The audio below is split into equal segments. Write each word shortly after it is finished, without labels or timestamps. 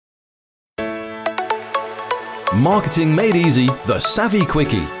Marketing Made Easy, The Savvy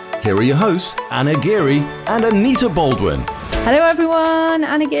Quickie. Here are your hosts, Anna Geary and Anita Baldwin. Hello everyone,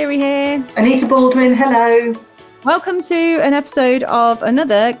 Anna Geary here. Anita Baldwin, hello. Welcome to an episode of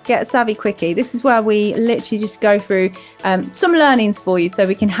another Get Savvy Quickie. This is where we literally just go through some learnings for you so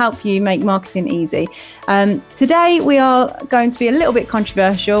we can help you make marketing easy. Today we are going to be a little bit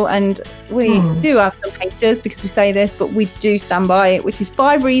controversial, and we do have some haters because we say this, but we do stand by it, which is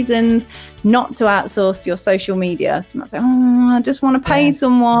 5 reasons not to outsource your social media. So you might say, I just want to pay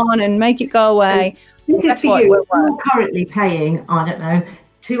someone and make it go away. This is for you. You're currently paying, I don't know,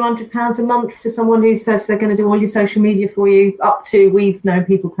 £200 a month to someone who says they're going to do all your social media for you, up to, we've known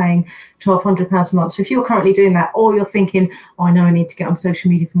people paying £1,200 a month. So if you're currently doing that, or you're thinking, I know I need to get on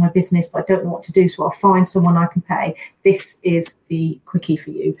social media for my business, but I don't know what to do, so I'll find someone I can pay, this is the quickie for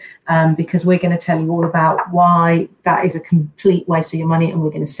you, because we're going to tell you all about why that is a complete waste of your money, and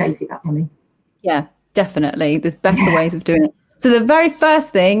we're going to save you that money. Yeah, definitely. There's better ways of doing it. So the very first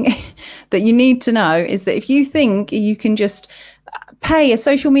thing that you need to know is that if you think you can just pay a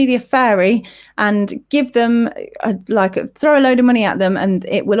social media fairy and give them throw a load of money at them and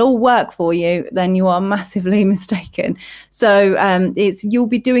it will all work for you, then you are massively mistaken. So you'll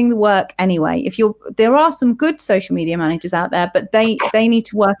be doing the work anyway. There are some good social media managers out there, but they need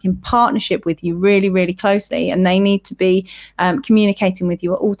to work in partnership with you really, really closely, and they need to be communicating with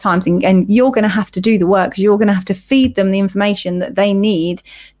you at all times, and you're going to have to do the work, because you're going to have to feed them the information that they need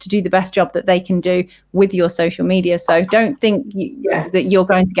to do the best job that they can do with your social media. So don't think that you're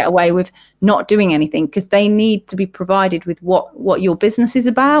going to get away with not doing anything, because they need to be provided with what your business is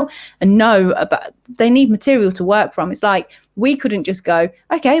about and know about. They need material to work from. It's like, we couldn't just go,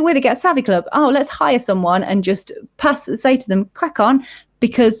 okay, we're the Get Savvy Club, let's hire someone and just say to them, crack on,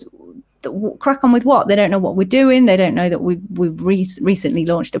 because crack on with what? They don't know what we're doing. They don't know that we've recently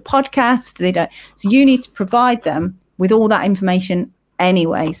launched a podcast. They don't. So you need to provide them with all that information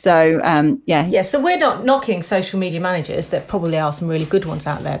anyway. So so we're not knocking social media managers. There probably are some really good ones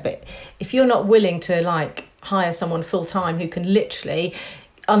out there, but if you're not willing to hire someone full time who can literally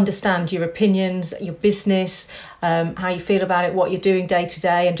understand your opinions, your business, how you feel about it, what you're doing day to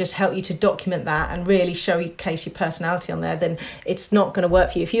day, and just help you to document that and really showcase your personality on there, then it's not going to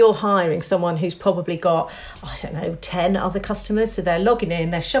work for you. If you're hiring someone who's probably got, 10 other customers, so they're logging in,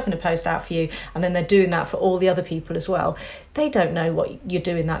 they're shoving a post out for you, and then they're doing that for all the other people as well, they don't know what you're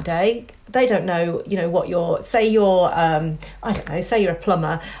doing that day. They don't know, what say you're a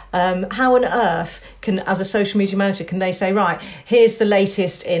plumber. How on earth as a social media manager, can they say, right, here's the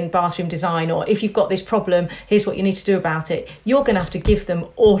latest in bathroom design, or if you've got this problem, here's what you need to do about it. You're going to have to give them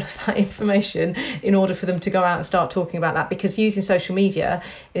all of that information in order for them to go out and start talking about that, because using social media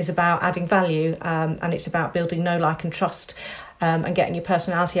is about adding value, and it's about building know, like and trust, and getting your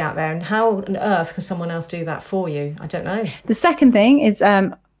personality out there. And how on earth can someone else do that for you? I don't know. The second thing is,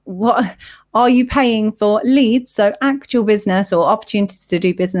 what are you paying for? Leads, so actual business or opportunities to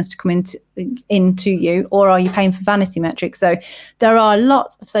do business to come into you, or are you paying for vanity metrics? So there are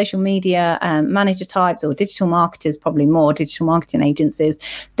lots of social media manager types, or digital marketers, probably more digital marketing agencies,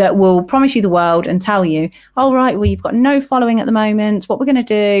 that will promise you the world and tell you, you've got no following at the moment. What we're going to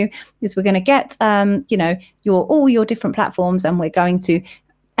do is we're going to get all your different platforms, and we're going to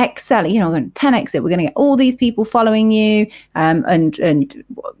excel, going to 10x it. We're going to get all these people following you and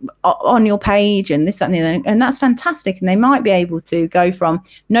on your page, and this, that, and the other. And that's fantastic. And they might be able to go from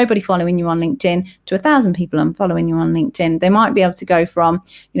nobody following you on LinkedIn to 1,000 people following you on LinkedIn. They might be able to go from,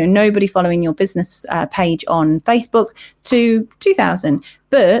 nobody following your business page on Facebook to 2,000.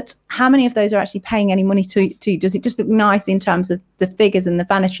 But how many of those are actually paying any money to you? Does it just look nice in terms of the figures and the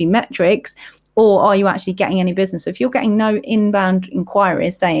vanity metrics? Or are you actually getting any business? So if you're getting no inbound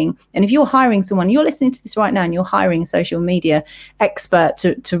inquiries saying, and if you're hiring someone, you're listening to this right now and you're hiring a social media expert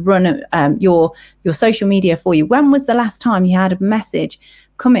to run your social media for you, when was the last time you had a message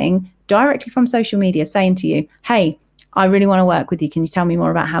coming directly from social media saying to you, hey, I really want to work with you. Can you tell me more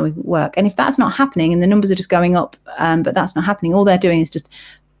about how we work? And if that's not happening and the numbers are just going up, but that's not happening, all they're doing is just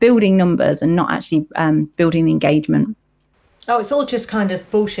building numbers and not actually building engagement. Oh, it's all just kind of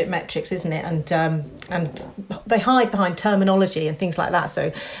bullshit metrics, isn't it? And they hide behind terminology and things like that. So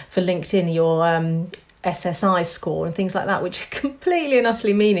for LinkedIn, your SSI score and things like that, which are completely and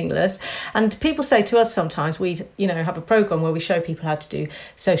utterly meaningless. And people say to us sometimes, we have a program where we show people how to do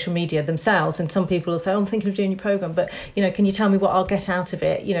social media themselves, and some people will say, I'm thinking of doing your program, but can you tell me what I'll get out of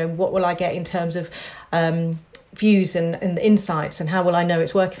it? What will I get in terms of views and insights, and how will I know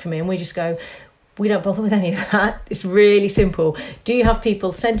it's working for me? And we just go, We don't bother with any of that. It's really simple. Do you have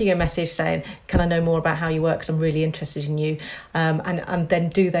people sending you a message saying, can I know more about how you work because I'm really interested in you? And then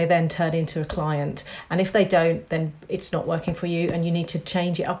do they then turn into a client? And if they don't, then it's not working for you and you need to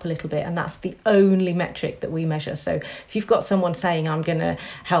change it up a little bit. And that's the only metric that we measure. So if you've got someone saying, I'm going to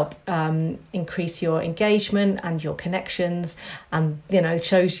help increase your engagement and your connections, and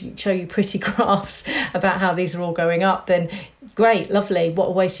show you pretty graphs about how these are all going up, then great, lovely. What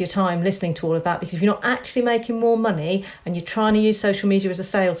a waste of your time listening to all of that, because if you're not actually making more money and you're trying to use social media as a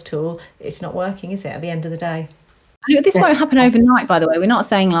sales tool, it's not working, is it, at the end of the day? This won't happen overnight, by the way. We're not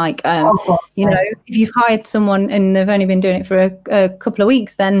saying like, if you've hired someone and they've only been doing it for a couple of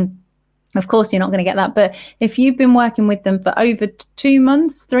weeks, then of course you're not going to get that. But if you've been working with them for over 2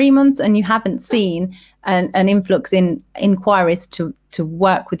 months, 3 months, and you haven't seen an influx in inquiries to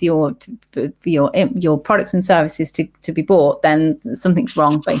work with your products and services to be bought, then something's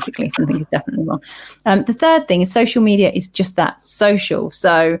wrong. Basically, something is definitely wrong. The third thing is social media is just that, social.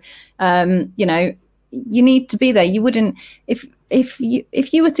 So you need to be there. You wouldn't, if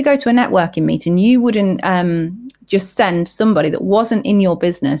you were to go to a networking meeting, you wouldn't just send somebody that wasn't in your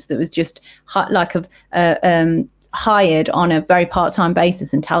business, that was just hired on a very part-time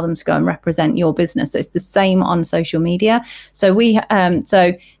basis, and tell them to go and represent your business. So it's the same on social media. So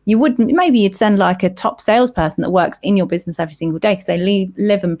you'd send like a top salesperson that works in your business every single day, because they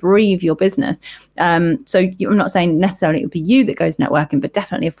live and breathe your business. I'm not saying necessarily it would be you that goes networking, but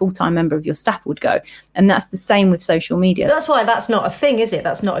definitely a full-time member of your staff would go. And that's the same with social media. That's why that's not a thing, is it?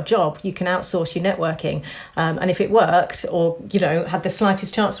 That's not a job. You can outsource your networking. And if it worked, or, had the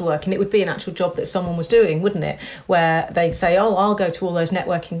slightest chance of working, it would be an actual job that someone was doing, wouldn't it? Where they'd say, oh, I'll go to all those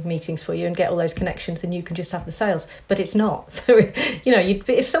networking meetings for you and get all those connections, and you can just have the sales. But it's not. So,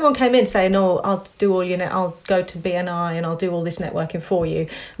 if someone came in saying, oh, I'll do all I'll go to BNI and I'll do all this networking for you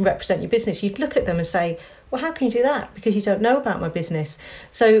and represent your business, you'd look at them and say, well, how can you do that? Because you don't know about my business.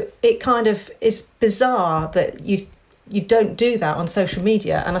 So it kind of is bizarre that you don't do that on social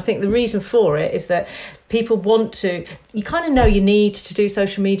media. And I think the reason for it is that people you kind of know you need to do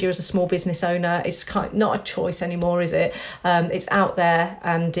social media as a small business owner. It's not a choice anymore, is it? It's out there,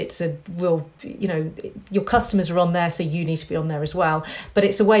 and it's a real, your customers are on there, so you need to be on there as well. But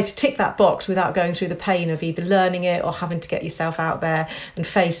it's a way to tick that box without going through the pain of either learning it or having to get yourself out there and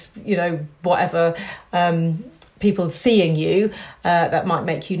face, whatever people seeing you that might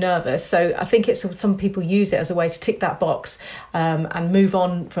make you nervous. So I think some people use it as a way to tick that box and move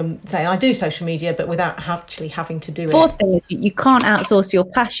on from saying, I do social media, but without actually having to do it. Fourth thing is you can't outsource your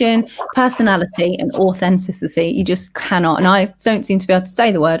passion, personality and authenticity. You just cannot. And I don't seem to be able to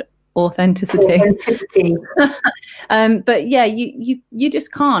say the word authenticity. But yeah, you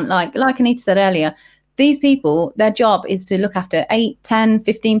just can't. Like Anita said earlier, these people, their job is to look after 8, 10,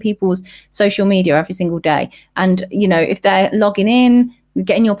 15 people's social media every single day. And, if they're logging in,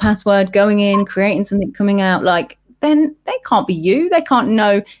 getting your password, going in, creating something, coming out, then they can't be you. They can't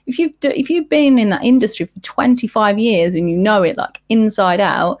know. If you've been in that industry for 25 years and you know it like inside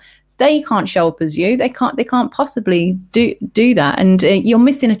out, they can't show up as you. They can't possibly do that. And you're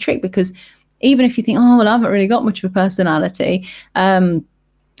missing a trick, because even if you think, oh, well, I haven't really got much of a personality,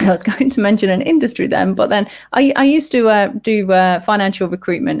 I was going to mention an industry then, but then I used to do financial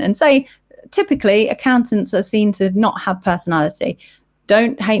recruitment, and say typically accountants are seen to not have personality.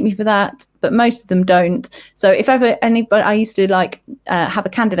 Don't hate me for that, but most of them don't. So if ever anybody, I used to have a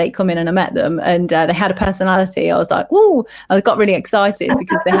candidate come in and I met them and they had a personality, I was like, whoa, I got really excited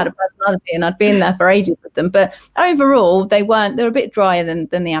because they had a personality, and I'd been there for ages with them. But overall, they were a bit drier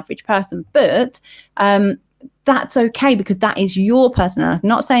than the average person. But that's okay, because that is your personality. I'm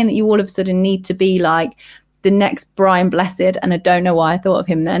not saying that you all of a sudden need to be like the next Brian Blessed, and I don't know why I thought of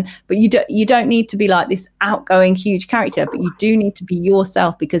him then, but you don't need to be like this outgoing huge character, but you do need to be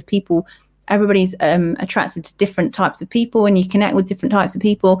yourself, because everybody's attracted to different types of people, and you connect with different types of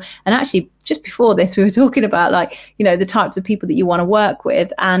people. And actually, just before this, we were talking about the types of people that you want to work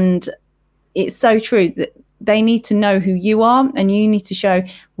with, and it's so true that they need to know who you are, and you need to show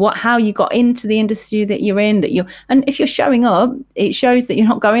how you got into the industry that you're in, and if you're showing up, it shows that you're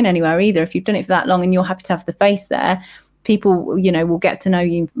not going anywhere either. If you've done it for that long and you're happy to have the face there, people, will get to know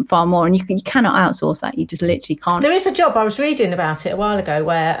you far more, and you cannot outsource that. You just literally can't. There is a job, I was reading about it a while ago,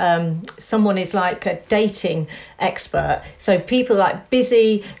 where someone is like a dating expert. So people like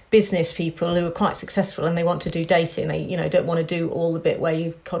busy business people who are quite successful and they want to do dating. They, don't want to do all the bit where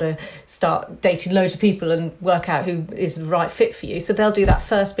you've got to start dating loads of people and work out who is the right fit for you. So they'll do that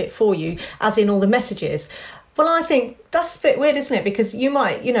first bit for you, as in all the messages. Well, I think that's a bit weird, isn't it? Because you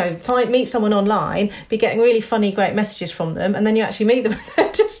might, meet someone online, be getting really funny, great messages from them, and then you actually meet them and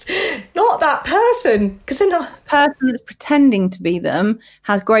they're just not that person, because they're not. Person that's pretending to be them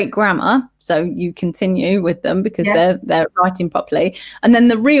has great grammar, so you continue with them because they're writing properly, and then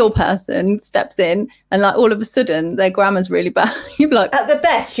the real person steps in and like all of a sudden their grammar's really bad. You'd be like, at the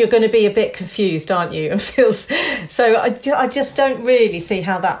best you're going to be a bit confused, aren't you? And feels so. I just don't really see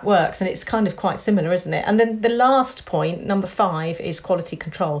how that works, and it's kind of quite similar, isn't it? And then the last point, number 5, is quality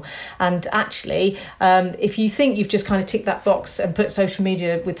control. And actually, if you think you've just kind of ticked that box and put social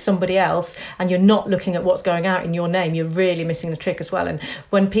media with somebody else, and you're not looking at what's going out in your name, you're really missing the trick as well. And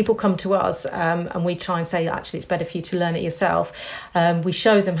when people come to us and we try and say, actually, it's better for you to learn it yourself, we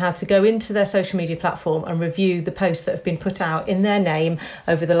show them how to go into their social media platform and review the posts that have been put out in their name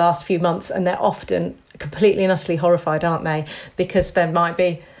over the last few months. And they're often completely and utterly horrified, aren't they? Because there might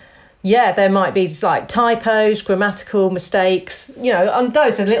be like typos, grammatical mistakes, and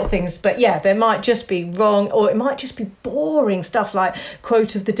those are little things. But there might just be wrong, or it might just be boring stuff like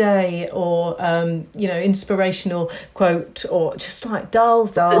quote of the day, or, inspirational quote, or just like dull.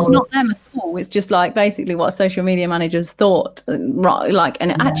 It's not them at all. It's just like basically what social media managers thought, right? Like,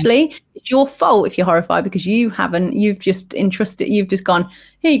 and actually it's your fault if you're horrified, because you've just gone,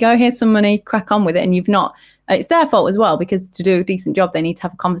 here you go, here's some money, crack on with it. And you've not. It's their fault as well, because to do a decent job, they need to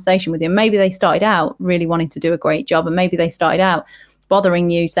have a conversation with you. Maybe they started out really wanting to do a great job, and maybe they started out bothering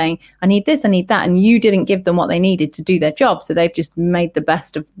you saying, I need this, I need that, and you didn't give them what they needed to do their job. So they've just made the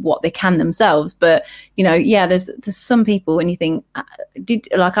best of what they can themselves. But, there's some people, and you think, I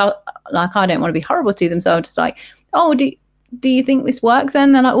don't want to be horrible to them. So I'm just like, oh, do you think this works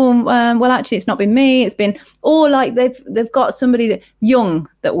then? They're like, well, actually, it's not been me. It's been, or like they've got somebody that young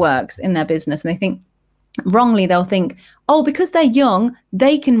that works in their business, and they think, wrongly they'll think, oh, because they're young,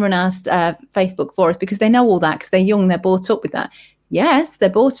 they can run our Facebook for us because they know all that, because they're young, they're brought up with that. Yes, they're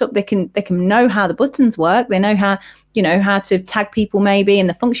brought up, they can know how the buttons work, they know how to tag people maybe, and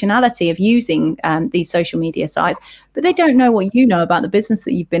the functionality of using these social media sites, but they don't know what you know about the business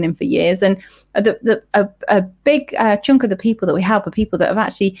that you've been in for years. And a big chunk of the people that we help are people that have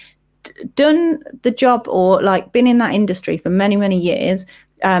actually done the job, or like been in that industry for many, many years.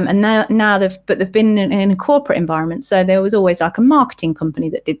 And now they've been in a corporate environment. So there was always like a marketing company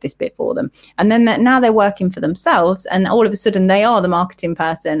that did this bit for them. And then now they're working for themselves, and all of a sudden they are the marketing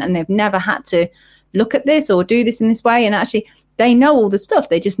person, and they've never had to look at this or do this in this way. And actually they know all the stuff.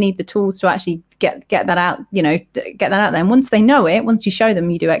 They just need the tools to actually get that out, get that out there. And once they know it, once you show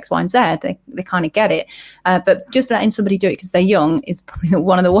them you do X, Y, and Z, they kind of get it. But just letting somebody do it because they're young is probably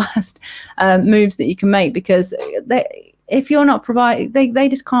one of the worst moves that you can make, because if you're not providing, they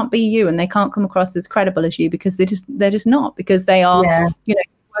just can't be you, and they can't come across as credible as you, because they're just not, because they are,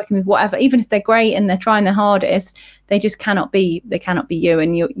 working with whatever, even if they're great and they're trying their hardest, they just cannot be you.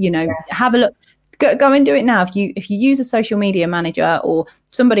 And have a look, go and do it now. If you use a social media manager, or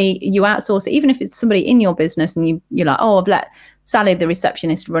somebody, you outsource it, even if it's somebody in your business, and you're like, oh, I've let Sally, the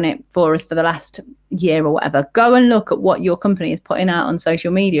receptionist, run it for us for the last year or whatever. Go and look at what your company is putting out on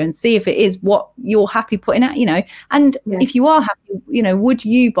social media and see if it is what you're happy putting out, and if you are happy, would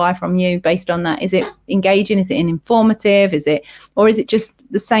you buy from you based on that? Is it engaging? Is it informative? Or is it just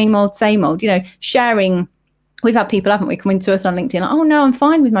the same old, sharing? We've had people, haven't we, come into us on LinkedIn, like, oh no, I'm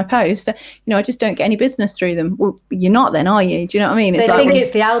fine with my post. I just don't get any business through them. Well, you're not then, are you? Do you know what I mean? They think it's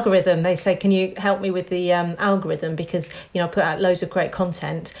the algorithm. They say, can you help me with the algorithm? Because, I put out loads of great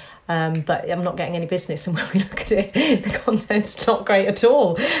content, but I'm not getting any business. And when we look at it, the content's not great at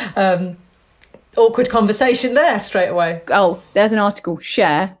all. Awkward conversation there straight away. Oh, there's an article,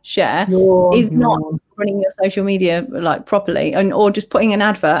 share is not running your social media like properly, or just putting an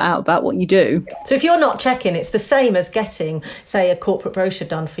advert out about what you do. So if you're not checking, it's the same as getting, say, a corporate brochure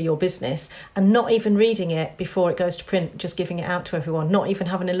done for your business and not even reading it before it goes to print, just giving it out to everyone, not even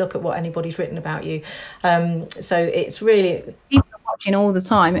having a look at what anybody's written about you. So it's really, people are watching all the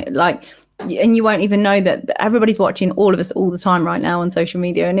time, and you won't even know that everybody's watching all of us all the time right now on social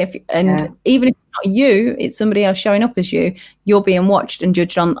media. And even if it's not you, it's somebody else showing up as you, you're being watched and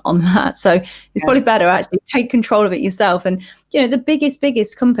judged on that. So it's probably better actually take control of it yourself. And the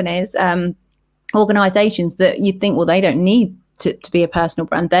biggest companies, organizations that you'd think, well, they don't need to be a personal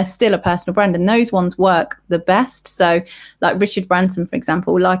brand, they're still a personal brand, and those ones work the best. So like Richard Branson, for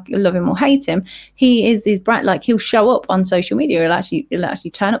example, like love him or hate him, he is his brand. Like he'll show up on social media, he'll actually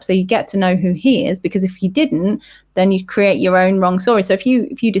turn up, so you get to know who he is, because if he didn't, then you create your own wrong story. So if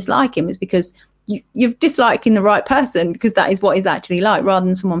you dislike him, it's because you're disliking the right person, because that is what he's actually like, rather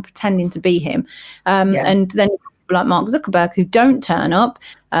than someone pretending to be him. And then like Mark Zuckerberg, who don't turn up,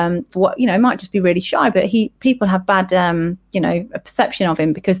 for what, you know, might just be really shy, but people have bad, you know, a perception of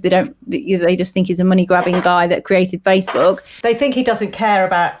him because they just think he's a money grabbing guy that created Facebook. They think he doesn't care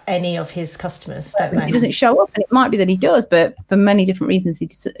about any of his customers, don't they? He doesn't show up, and it might be that he does, but for many different reasons he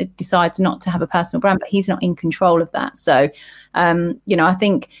decides not to have a personal brand, but he's not in control of that. So, you know, I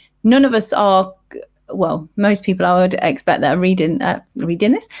think none of us are, well, most people I would expect that are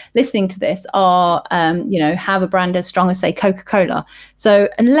listening to this are, you know, have a brand as strong as, say, Coca-Cola. So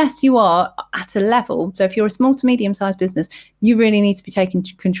unless you are at a level, so if you're a small to medium-sized business, you really need to be taking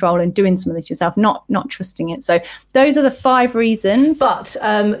control and doing some of this yourself, not trusting it. So those are the 5 reasons. But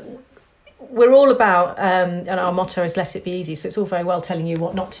we're all about, and our motto is let it be easy. So it's all very well telling you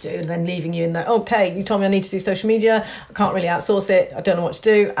what not to do and then leaving you in that, okay, you told me I need to do social media. I can't really outsource it. I don't know what to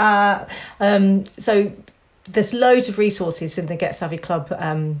do. So there's loads of resources in the Get Savvy Club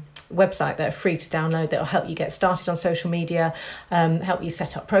website that are free to download that will help you get started on social media, help you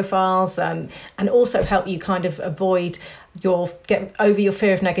set up profiles, and also help you kind of get over your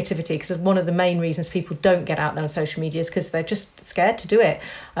fear of negativity, because one of the main reasons people don't get out there on social media is because they're just scared to do it.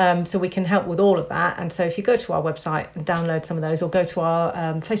 So we can help with all of that. And so if you go to our website and download some of those, or go to our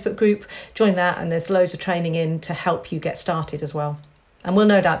Facebook group, join that, and there's loads of training in to help you get started as well. And we'll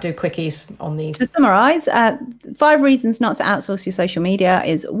no doubt do quickies on these. To summarise, 5 reasons not to outsource your social media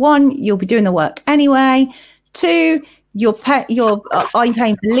is 1, you'll be doing the work anyway. 2, are you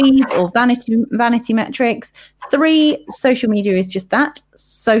paying for leads or vanity metrics? 3, social media is just that,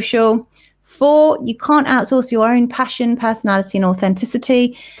 social. 4, you can't outsource your own passion, personality and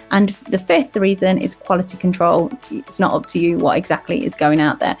authenticity. And the 5th reason is quality control. It's not up to you what exactly is going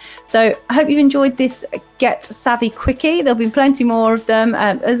out there. So I hope you've enjoyed this Get Savvy Quickie. There'll be plenty more of them.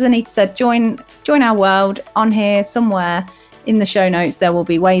 As Anita said, join our world. On here somewhere in the show notes there will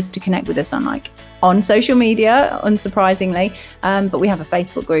be ways to connect with us on social media, unsurprisingly, but we have a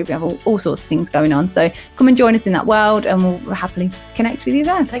Facebook group. We have all sorts of things going on, so come and join us in that world and we'll happily connect with you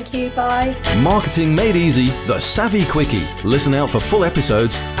there. Thank you. Bye. Marketing Made Easy, the Savvy Quickie. Listen out for full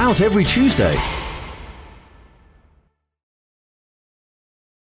episodes out every Tuesday.